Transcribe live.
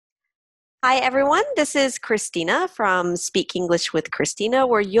Hi, everyone. This is Christina from Speak English with Christina,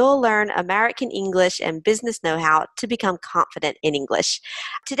 where you'll learn American English and business know-how to become confident in English.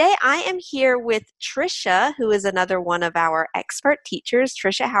 Today, I am here with Trisha, who is another one of our expert teachers.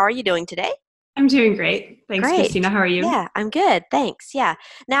 Trisha, how are you doing today? I'm doing great. Thanks, Great. Christina. How are you? Yeah, I'm good. Thanks. Yeah.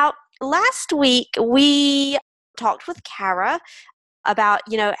 Now, last week we talked with Kara about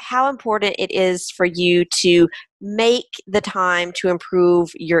how important it is for you to make the time to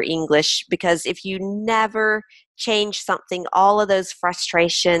improve your English, because if you never change something, all of those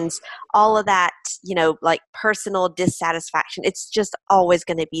frustrations, all of that like personal dissatisfaction, it's just always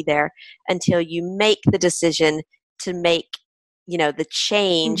going to be there until you make the decision to make the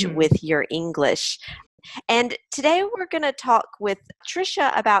change hmm with your English. And today we're going to talk with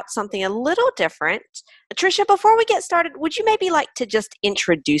Trisha about something a little different. Trisha, before we get started, would you maybe like to just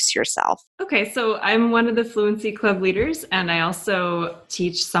introduce yourself? Okay, so I'm one of the Fluency Club leaders, and I also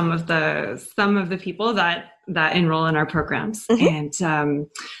teach some of the people that enroll in our programs. Hmm. And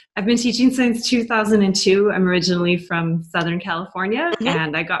I've been teaching since 2002. I'm originally from Southern California, Hmm.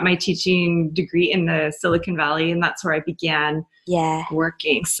 and I got my teaching degree in the Silicon Valley, and that's where I began Yeah.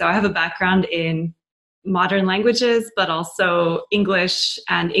 working. So I have a background in modern languages, but also English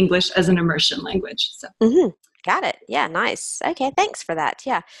and English as an immersion language. So. Hmm. Got it. Yeah, nice. Okay, thanks for that.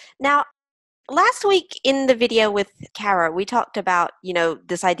 Yeah. Now, last week in the video with Kara, we talked about,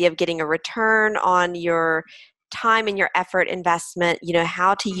 this idea of getting a return on your time and your effort investment,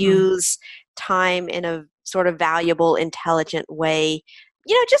 how to Mhm. use time in a sort of valuable, intelligent way,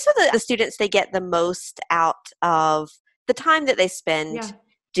 just so that the students, they get the most out of the time that they spend Yeah.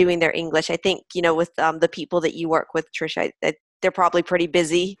 doing their English. I think, with the people that you work with, Trisha, they're probably pretty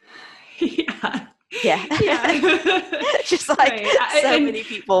busy. Yeah. Yeah. Yeah. Just like Right. so many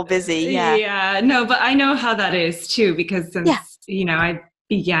people busy. Yeah. Yeah, no, but I know how that is too, because Yeah. I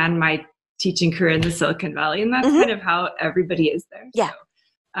began my teaching career in the Silicon Valley, and that's Hmm. kind of how everybody is there. Yeah.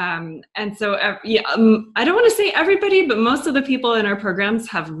 And so, yeah, I don't want to say everybody, but most of the people in our programs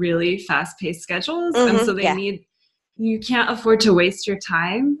have really fast-paced schedules, and so Yeah. you can't afford to waste your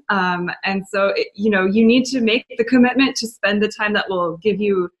time. And so, you need to make the commitment to spend the time that will give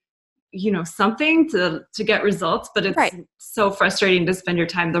you, something to get results, but it's Right. so frustrating to spend your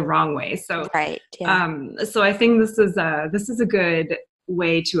time the wrong way. So, Right. Yeah. so I think this is a good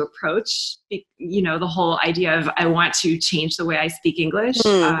way to approach, the whole idea of I want to change the way I speak English,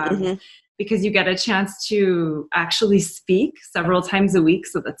 Mm-hmm. because you get a chance to actually speak several times a week.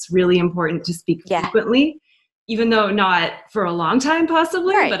 So that's really important to speak Yeah. frequently, even though not for a long time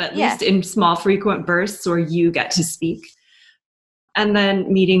possibly, Right. but at Yeah. least in small frequent bursts where you get to speak. And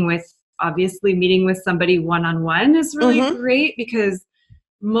then obviously meeting with somebody one-on-one is really Mm-hmm. great, because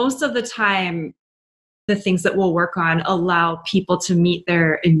most of the time the things that we'll work on allow people to meet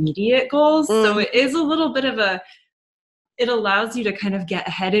their immediate goals. So it Mm-hmm. is a little bit of it allows you to kind of get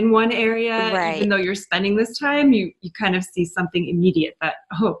ahead in one area, even Right. though you're spending this time, you kind of see something immediate that,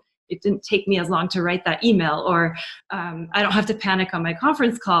 oh, it didn't take me as long to write that email, or I don't have to panic on my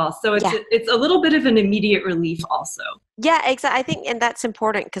conference call. So Yeah. it's a little bit of an immediate relief also. Yeah. Exactly. I think, and that's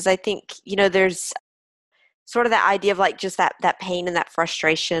important because I think there's sort of that idea of like just that pain and that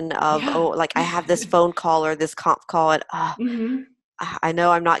frustration of, Yeah. oh, like I have this phone call or this conf call, and hmm I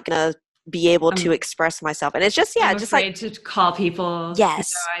know I'm not gonna be able to I'm express myself, and it's just, yeah, I'm just like, afraid to call people.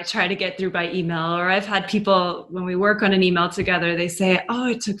 yes. I try to get through by email, or I've had people, when we work on an email together, they say, "Oh,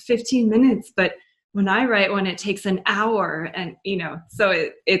 it took 15 minutes," but when I write one, it takes an hour, and so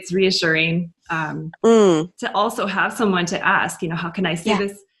it's reassuring, Mm, to also have someone to ask. How can I say yeah.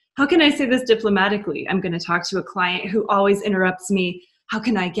 this? How can I say this diplomatically? I'm going to talk to a client who always interrupts me. How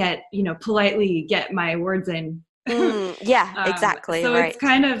can I politely get my words in? Yeah, exactly, So it's right.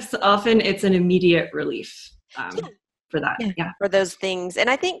 kind of often it's an immediate relief, for that. Yeah, Yeah. for those things. And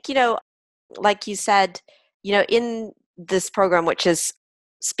I think, like you said, in this program, which is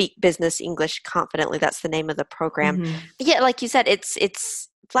Speak Business English Confidently, that's the name of the program. hmm Yeah, like you said, it's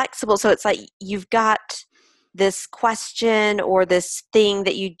flexible. So it's like you've got this question or this thing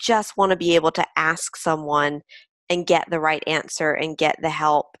that you just want to be able to ask someone and get the right answer and get the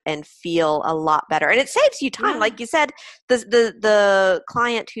help and feel a lot better. And it saves you time. Yeah. Like you said, the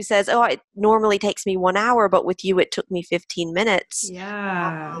client who says, "Oh, it normally takes me 1 hour, but with you it took me 15 minutes."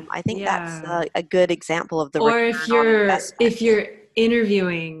 Yeah. I think that's Yeah. a good example of the Or return on investment. if you're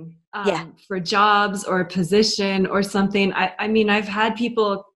interviewing, Yeah. for jobs or a position or something, I mean, I've had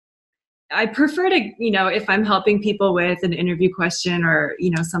people. I prefer to, if I'm helping people with an interview question, or,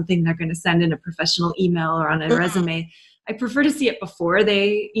 something they're going to send in a professional email or on a Mhm. resume, I prefer to see it before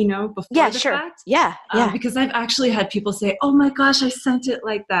Yeah, before the sure. fact. Yeah, yeah. Because I've actually had people say, oh my gosh, I sent it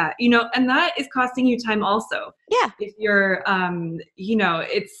like that, and that is costing you time also. Yeah. If you're,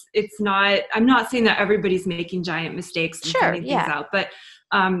 it's not, I'm not saying that everybody's making giant mistakes and Sure. sending things Yeah. out, but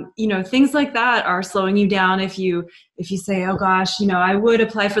things like that are slowing you down. If you say, oh gosh, I would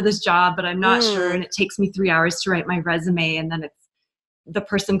apply for this job, but I'm not sure. And it takes me 3 hours to write my resume. And then the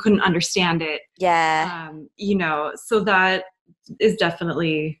person couldn't understand it. Yeah. So that is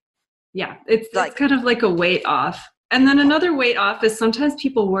definitely, it's Like, kind of like a weight off. And then another weight off is sometimes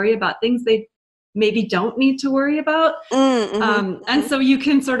people worry about things they maybe don't need to worry about. And so you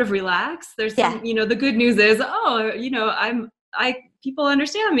can sort of relax. There's some, the good news is, people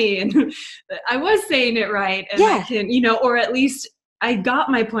understand me and I was saying it right. And I can, or at least I got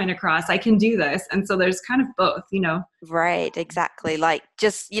my point across. I can do this. And so there's kind of both, Right, exactly. Like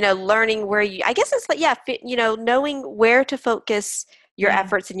just, learning where I guess it's like, knowing where to focus your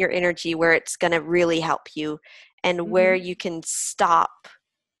efforts and your energy, where it's going to really help you and where you can stop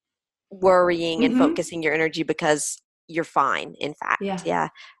worrying and focusing your energy because you're fine, in fact. Yeah.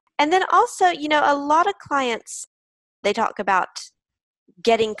 And then also, a lot of clients, they talk about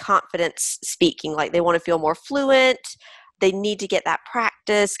getting confidence speaking, like they want to feel more fluent. They need to get that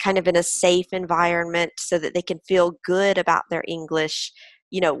practice kind of in a safe environment so that they can feel good about their English,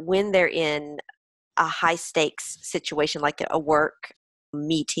 when they're in a high stakes situation like a work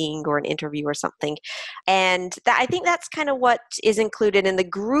meeting or an interview or something. And I think that's kind of what is included in the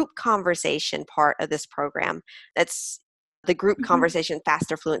group conversation part of this program. That's the group conversation,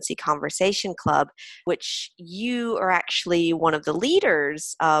 Faster Fluency Conversation Club, which you are actually one of the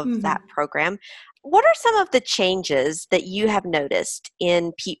leaders of that program. What are some of the changes that you have noticed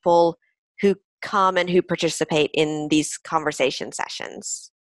in people who come and who participate in these conversation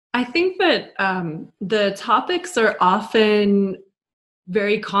sessions? I think that the topics are often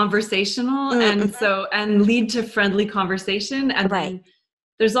very conversational and lead to friendly conversation. And then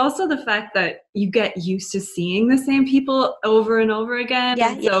there's also the fact that you get used to seeing the same people over and over again.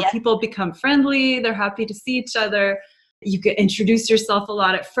 People become friendly. They're happy to see each other. You can introduce yourself a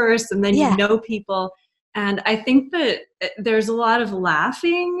lot at first, and then you know people. And I think that there's a lot of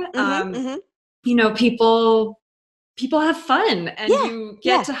laughing. People have fun, and you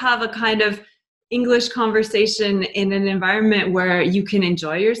get to have a kind of English conversation in an environment where you can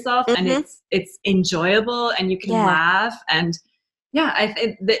enjoy yourself and it's enjoyable and you can laugh. And I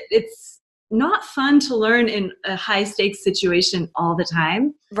think that it's not fun to learn in a high stakes situation all the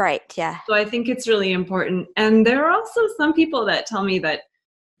time. Right. Yeah. So I think it's really important. And there are also some people that tell me that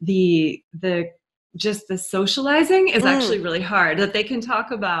the socializing is actually really hard, that they can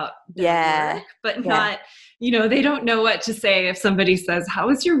talk about their work, but not, they don't know what to say if somebody says, how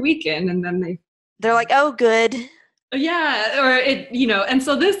was your weekend? And then they're like, oh, good. Yeah. Or and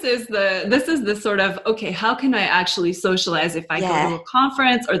so this is the sort of, okay, how can I actually socialize if I go to a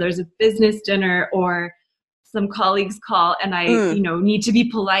conference or there's a business dinner or some colleagues call and I, need to be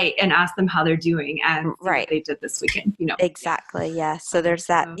polite and ask them how they're doing and see what they did this weekend, Exactly. Yeah. So there's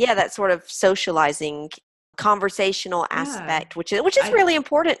that, that sort of socializing conversational aspect, which is really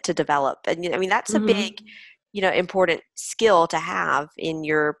important to develop. And I mean, that's a big, important skill to have in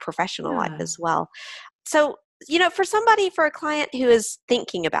your professional life as well. So, for a client who is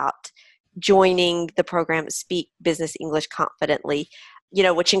thinking about joining the program Speak Business English Confidently,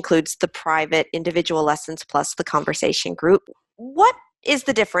 which includes the private individual lessons plus the conversation group, what is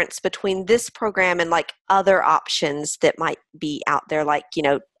the difference between this program and like other options that might be out there, like,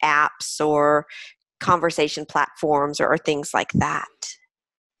 apps or conversation platforms or things like that?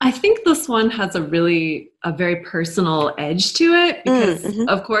 I think this one has a very personal edge to it because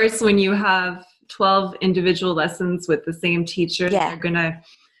of course, when you have 12 individual lessons with the same teacher, they're going to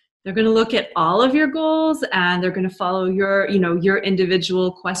look at all of your goals and they're going to follow your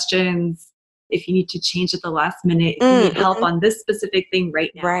individual questions. If you need to change at the last minute, if you need help on this specific thing right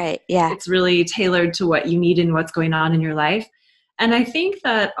now, it's really tailored to what you need and what's going on in your life. And I think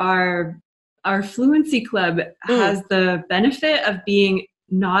that our Fluency Club has the benefit of being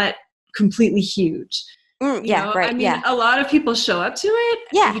not completely huge. A lot of people show up to it,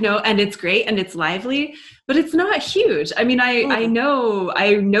 and it's great and it's lively, but it's not huge. I mean, I know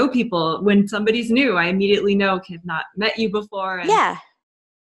people when somebody's new, I immediately know, okay, I've not met you before. And,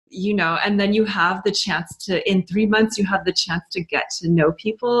 and then you have the chance to, in 3 months, you have the chance to get to know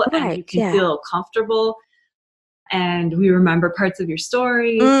people and you can feel comfortable and we remember parts of your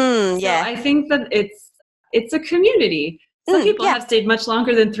story. So I think that it's a community. Some people have stayed much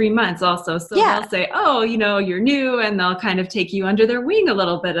longer than 3 months also. So they'll say, oh, you're new, and they'll kind of take you under their wing a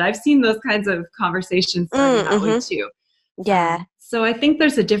little bit. I've seen those kinds of conversations starting that way too. Yeah. So I think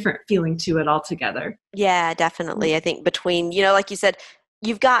there's a different feeling to it altogether. Yeah, definitely. I think between, you know, like you said,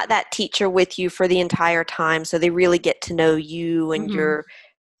 you've got that teacher with you for the entire time, so they really get to know you and Mm-hmm. your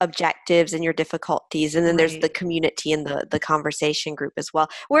objectives and your difficulties. And then there's the Right. community and the conversation group as well.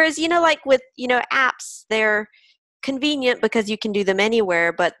 Whereas, you know, like with, you know, apps, they're convenient because you can do them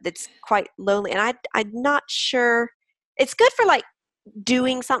anywhere, but it's quite lonely. And I'm not sure. It's good for like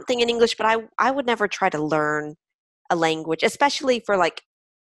doing something in English, but I would never try to learn a language, especially for like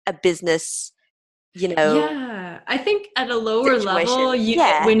a business, you know, Yeah, I think at a lower level, situation.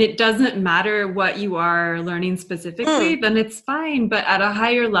 Yeah. when it doesn't matter what you are learning Mm. specifically, then it's fine. But at a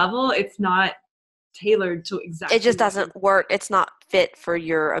higher level, it's not tailored to It exactly just what you're doesn't work. It's not fit for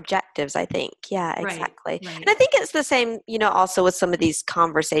your objectives, I think. Yeah, right, exactly. And right. I think it's the same, you know, also with some of these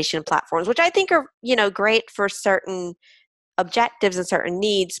conversation platforms, which I think are, you know, great for certain objectives and certain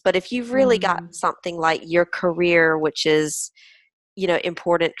needs. But if you've really got Mm-hmm. something like your career, which is, you know,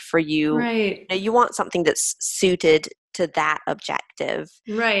 important for you, Right, you know, you want something that's suited to that objective.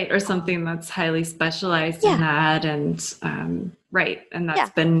 right. Or Um, something that's highly specialized in yeah, that. And right. And that's yeah,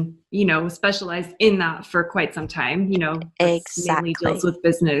 been, specialized in that for quite some time, that's mainly deals exactly. with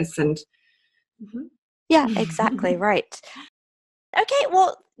business and. Yeah, exactly. Mhm. Right. Okay,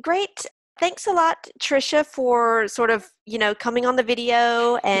 well, great. Thanks a lot, Trisha, for sort of, you know, coming on the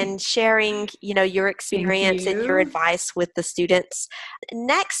video and sharing, you know, your Thank experience and your you. advice with the students.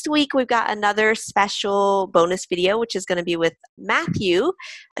 Next week, we've got another special bonus video, which is going to be with Matthew,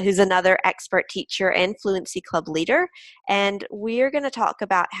 who's another expert teacher and fluency club leader. And we're going to talk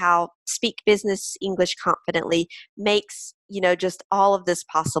about how Speak Business English Confidently makes, you know, just all of this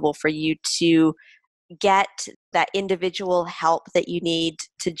possible for you to get that individual help that you need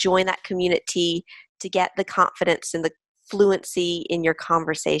to join that community, to get the confidence and the fluency in your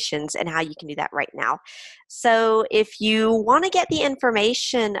conversations, and how you can do that right now. So if you want to get the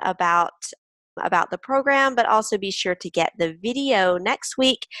information about the program, but also be sure to get the video next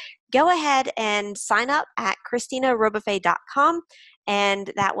week, go ahead and sign up at ChristinaRobuffet.com,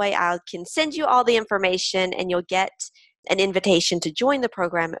 and that way I can send you all the information and you'll get an invitation to join the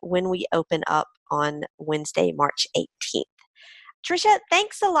program when we open up on Wednesday, March 18th. Trisha,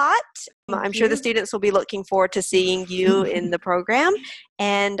 thanks a lot. I'm Thank sure the you. students will be looking forward to seeing you in the program,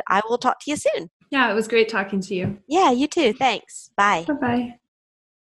 and I will talk to you soon. Yeah, it was great talking to you. Yeah, you too. Thanks. Bye. Bye bye.